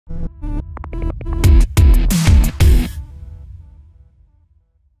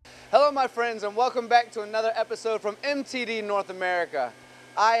Hello my friends, and welcome back to another episode from MTD North America.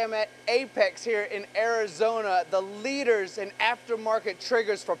 I am at Apex here in Arizona, the leaders in aftermarket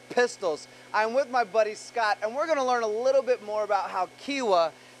triggers for pistols. I'm with my buddy Scott, and we're going to learn a little bit more about how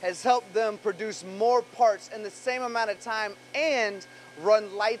Kiwa has helped them produce more parts in the same amount of time and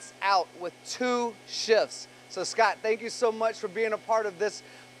run lights out with 2 shifts. So Scott, thank you so much for being a part of this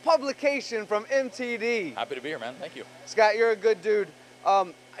publication from MTD. Happy to be here, man. Thank you. Scott, you're a good dude.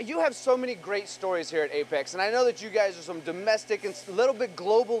 You have so many great stories here at Apex, and I know that you guys are some domestic and a little bit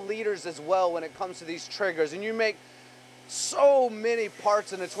global leaders as well when it comes to these triggers, and you make so many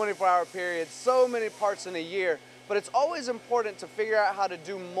parts in a 24-hour period, so many parts in a year, but it's always important to figure out how to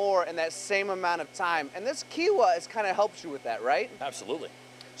do more in that same amount of time, and this Kiwa has kind of helped you with that, right? Absolutely.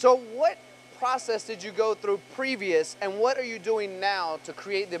 So what process did you go through previous, and what are you doing now to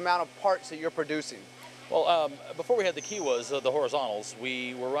create the amount of parts that you're producing? Well, before we had the Kiwas, the horizontals,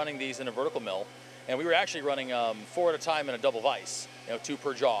 we were running these in a vertical mill, and we were actually running 4 at a time in a double vise, 2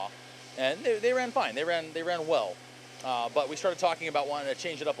 per jaw, and they ran fine. They ran well, but we started talking about wanting to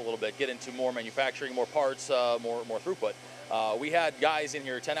change it up a little bit, get into more manufacturing, more parts, more throughput. We had guys in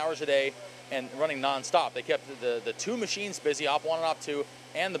here 10 hours a day and running nonstop. They kept the 2 machines busy, op 1 and op 2,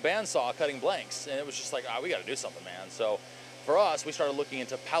 and the bandsaw cutting blanks, and it was just like, we got to do something, man. So for us, we started looking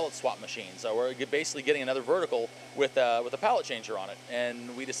into pallet swap machines. We're basically getting another vertical with a pallet changer on it.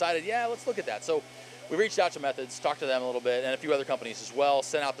 And we decided, yeah, let's look at that. So we reached out to Methods, talked to them a little bit, and a few other companies as well,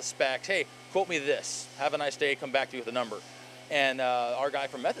 sent out the specs. Hey, quote me this. Have a nice day, come back to you with a number. And our guy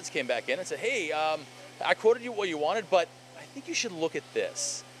from Methods came back in and said, hey, I quoted you what you wanted, but I think you should look at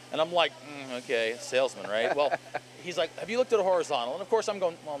this. And I'm like, okay, salesman, right? Well, he's like, have you looked at a horizontal? And of course I'm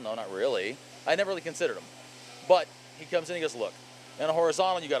going, well, no, not really. I never really considered them. But he comes in and he goes, look, in a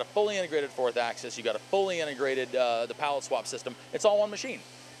horizontal, you got a fully integrated 4th axis, you got a fully integrated the pallet swap system. It's all one machine.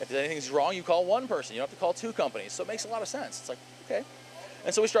 If anything's wrong, you call one person. You don't have to call 2 companies. So it makes a lot of sense. It's like, okay.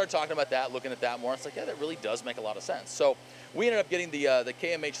 And so we started talking about that, looking at that more. It's like, yeah, that really does make a lot of sense. So we ended up getting the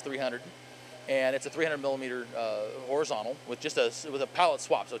KMH 300, and it's a 300 millimeter horizontal with just with a pallet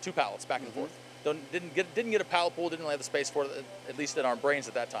swap, so 2 pallets back and forth. Didn't get a pallet pool, didn't really have the space for it, at least in our brains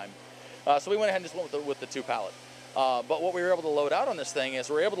at that time. So we went ahead and just went with the 2 pallet. But what we were able to load out on this thing is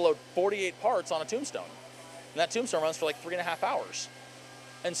we were able to load 48 parts on a tombstone. And that tombstone runs for like 3.5 hours.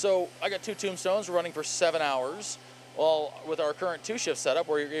 And so I got 2 tombstones running for 7 hours. Well, with our current 2-shift setup,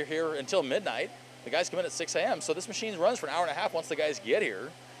 where you're here until midnight, the guys come in at 6 a.m. So this machine runs for an hour and a half once the guys get here.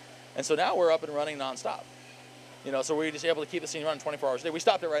 And so now we're up and running nonstop. So we're just able to keep this thing running 24 hours a day. We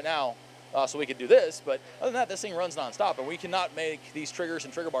stopped it right now so we could do this, but other than that, this thing runs nonstop, and we cannot make these triggers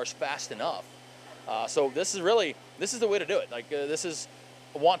and trigger bars fast enough. So this is the way to do it. Like this is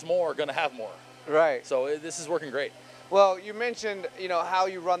want more, gonna have more. Right. So this is working great. Well, you mentioned, how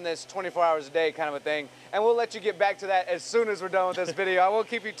you run this 24 hours a day kind of a thing, and we'll let you get back to that as soon as we're done with this video. I won't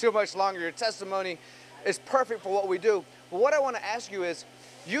keep you too much longer. Your testimony is perfect for what we do. But what I want to ask you is,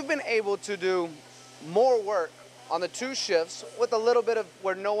 you've been able to do more work on the 2 shifts with a little bit of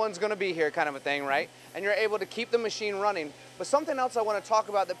where no one's going to be here kind of a thing, right? And you're able to keep the machine running. But something else I want to talk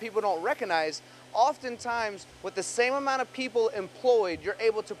about that people don't recognize, oftentimes with the same amount of people employed, you're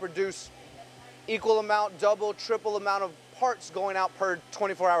able to produce equal amount, double, triple amount of parts going out per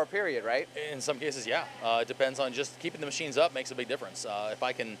 24-hour period, right? In some cases, yeah. It depends on just keeping the machines up makes a big difference. If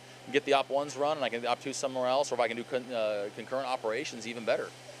I can get the op 1s run and I can get the op 2s somewhere else, or if I can do concurrent operations, even better.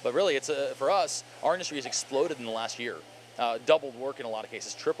 But really, it's for us, our industry has exploded in the last year. Doubled work in a lot of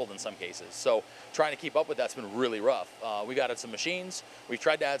cases, tripled in some cases. So trying to keep up with that's been really rough. We've added some machines. We've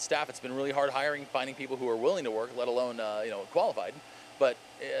tried to add staff. It's been really hard hiring, finding people who are willing to work, let alone qualified. But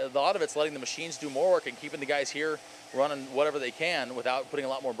a lot of it's letting the machines do more work and keeping the guys here running whatever they can without putting a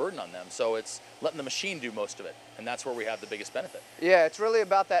lot more burden on them. So it's letting the machine do most of it, and that's where we have the biggest benefit. Yeah, it's really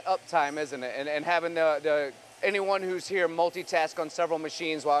about that uptime, isn't it? And having anyone who's here multitask on several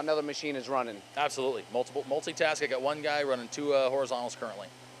machines while another machine is running. Absolutely, multitask. I got one guy running 2 horizontals currently.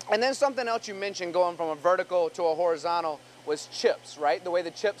 And then something else you mentioned, going from a vertical to a horizontal, was chips, right? The way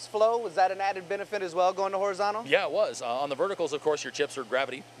the chips flow, was that an added benefit as well, going to horizontal? Yeah, it was. On the verticals, of course, your chips are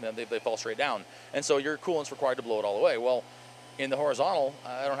gravity, and they fall straight down. And so your coolant's required to blow it all the way. Well, in the horizontal,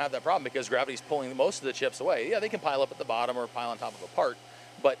 I don't have that problem because gravity's pulling most of the chips away. Yeah, they can pile up at the bottom or pile on top of a part,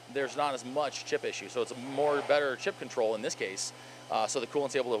 but there's not as much chip issue. So it's a better chip control in this case. So the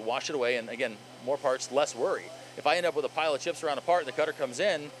coolant's able to wash it away, and again, more parts, less worry. If I end up with a pile of chips around a part and the cutter comes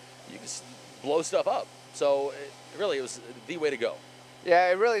in, you just blow stuff up. So it was the way to go.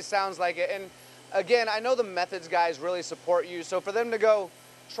 Yeah, it really sounds like it. And again, I know the Methods guys really support you. So for them to go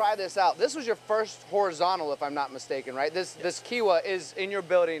try this out, this was your first horizontal, if I'm not mistaken, right? This Kiwa is in your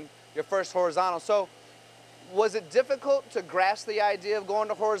building your first horizontal. So was it difficult to grasp the idea of going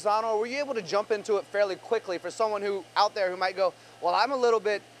to horizontal, or were you able to jump into it fairly quickly for someone who out there who might go, well, I'm a little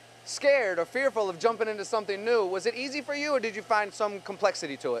bit scared or fearful of jumping into something new? Was it easy for you, or did you find some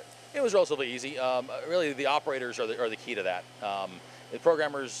complexity to it? It was relatively easy. Really, the operators are the key to that. The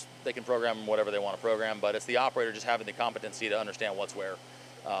programmers, they can program whatever they want to program, but it's the operator just having the competency to understand what's where.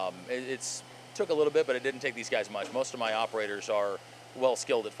 It's took a little bit, but it didn't take these guys much. Most of my operators are well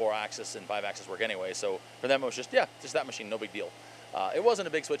skilled at 4-axis and 5-axis work anyway, so for them it was just that machine, no big deal. It wasn't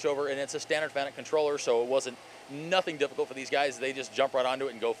a big switchover, and it's a standard FANUC controller, so it wasn't nothing difficult for these guys. They just jump right onto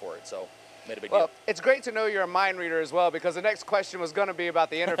it and go for it, so made a big deal. It's great to know you're a mind reader as well, because the next question was going to be about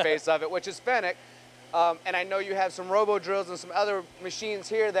the interface of it, which is FANUC, and I know you have some robo drills and some other machines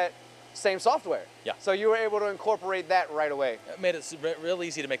here that same software. Yeah. So you were able to incorporate that right away. It made it real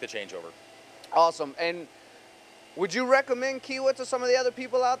easy to make the changeover. Awesome. And would you recommend Kiwa to some of the other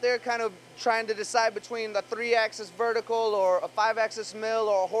people out there kind of trying to decide between the 3-axis vertical or a 5-axis mill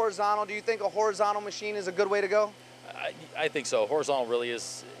or a horizontal? Do you think a horizontal machine is a good way to go? I think so. Horizontal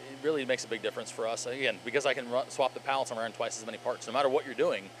really makes a big difference for us. Again, because I can swap the pallets and run twice as many parts. No matter what you're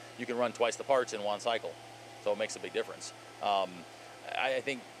doing, you can run twice the parts in one cycle. So it makes a big difference. I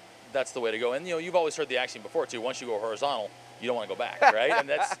think that's the way to go. And you've always heard the axiom before too. Once you go horizontal, you don't want to go back, right? And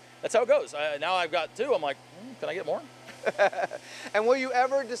that's how it goes. Now I've got 2. I'm like, can I get more? And will you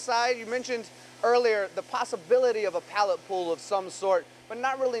ever decide, you mentioned earlier the possibility of a pallet pool of some sort, but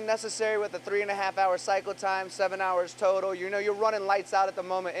not really necessary with a 3.5-hour cycle time, 7 hours total. You're running lights out at the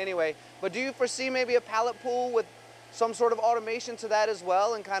moment anyway, but do you foresee maybe a pallet pool with some sort of automation to that as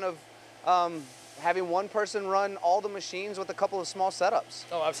well, and kind of having one person run all the machines with a couple of small setups?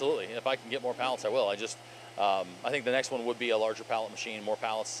 Oh, absolutely. If I can get more pallets, I will. I think the next one would be a larger pallet machine, more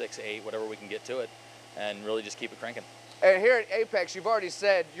pallets, 6, 8, whatever we can get to it, and really just keep it cranking. And here at Apex, you've already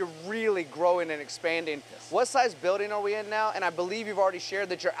said you're really growing and expanding. Yes. What size building are we in now? And I believe you've already shared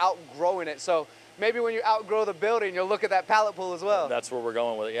that you're outgrowing it. So maybe when you outgrow the building, you'll look at that pallet pool as well. That's where we're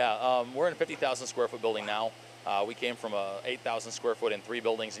going with it, yeah. We're in a 50,000 square foot building now. We came from a 8,000 square foot in 3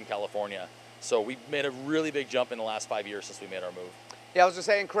 buildings in California. So we made a really big jump in the last 5 years since we made our move. Yeah, I was just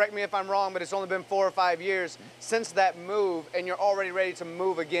saying, correct me if I'm wrong, but it's only been 4 or 5 years since that move, and you're already ready to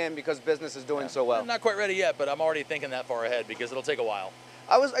move again because business is doing so well. I'm not quite ready yet, but I'm already thinking that far ahead because it'll take a while.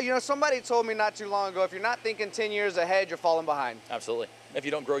 Somebody told me not too long ago, if you're not thinking 10 years ahead, you're falling behind. Absolutely. If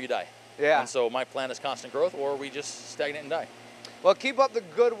you don't grow, you die. Yeah. And so my plan is constant growth, or we just stagnate and die. Well, keep up the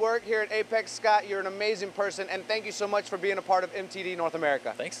good work here at Apex, Scott. You're an amazing person, and thank you so much for being a part of MTD North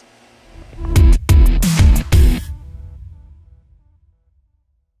America. Thanks.